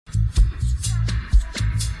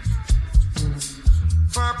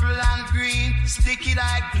purple and green, sticky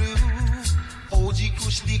like glue. OG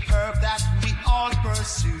Kush, the herb that we all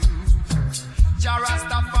pursue. Jah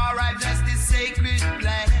Rastafari bless this sacred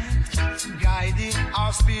plant, guiding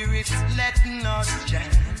our spirits, letting us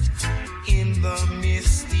chant in the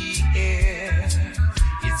misty air.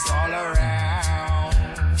 It's all around.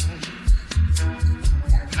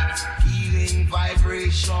 Healing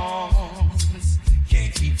vibrations,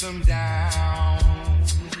 can't keep them down.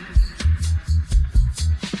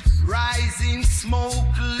 Rising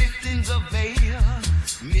smoke, lifting the veil.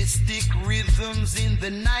 Mystic rhythms in the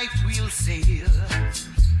night we'll sail.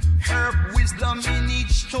 Herb wisdom in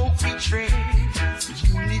each talk we trade.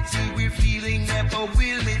 Unity we're feeling, never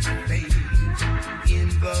will it fade. In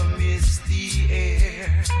the misty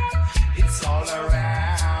air, it's all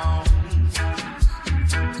around.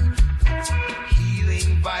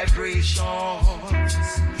 Healing vibrations,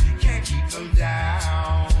 can't keep them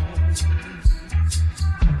down.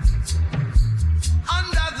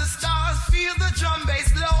 Under the stars, feel the drum bass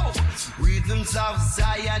low. Rhythms of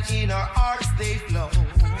Zion in our hearts they flow.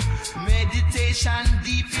 Meditation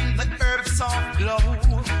deep in the earth's soft glow.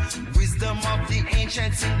 Wisdom of the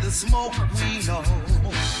ancients in the smoke we know.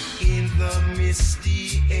 In the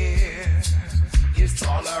misty air, it's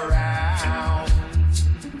all around.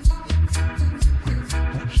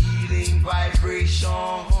 Healing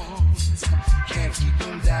vibrations, can't keep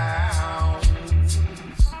them down.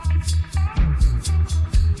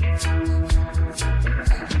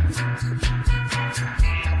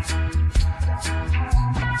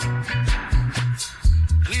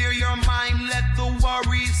 Clear your mind, let the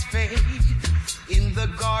worries fade. In the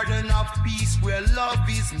garden of peace where love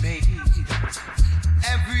is made.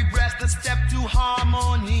 Every breath a step to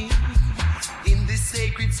harmony. In this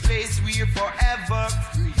sacred space we're forever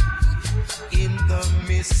free. In the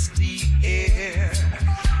misty air,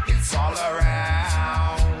 it's all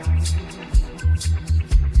around.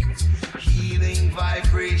 Healing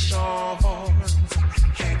vibrations,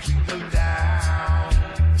 can't keep them down.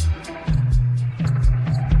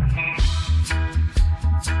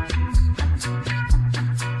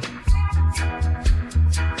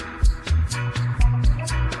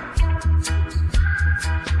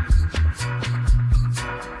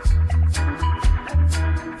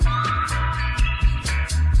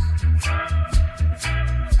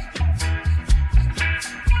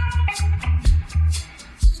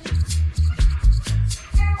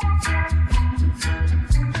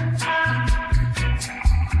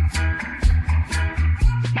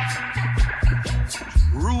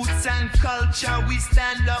 Culture, we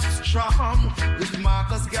stand up strong. With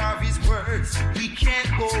Marcus Garvey's words, we can't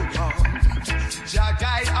go wrong. Jah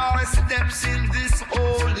guide our steps in this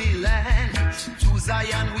holy land. To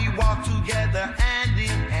Zion we walk together hand in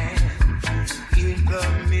hand. In the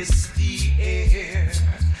misty air,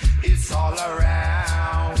 it's all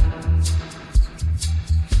around.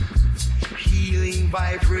 Healing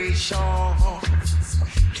vibrations,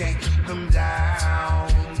 can't keep them down.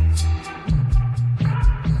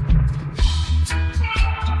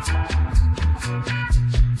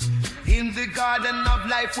 In the garden of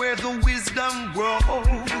life where the wisdom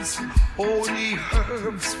grows, holy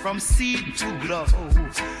herbs from seed to glow.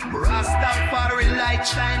 Rastafari light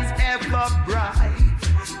shines ever bright,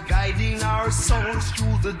 guiding our souls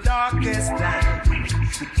through the darkest night.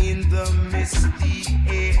 In the misty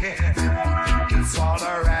air, it's all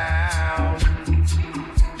around.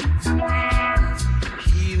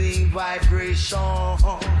 Healing vibrations,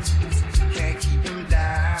 can't keep them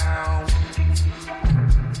down.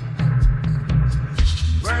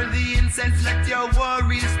 Burn the incense, let your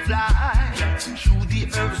worries fly. Through the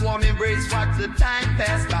earth's warm embrace, watch the time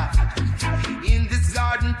pass by. In this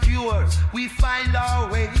garden pure, we find our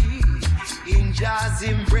way. In Jah's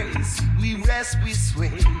embrace, we rest, we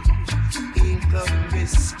sway. In the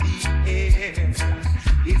misty air,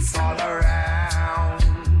 it's all around.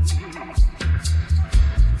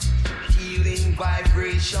 Healing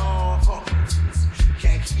vibration,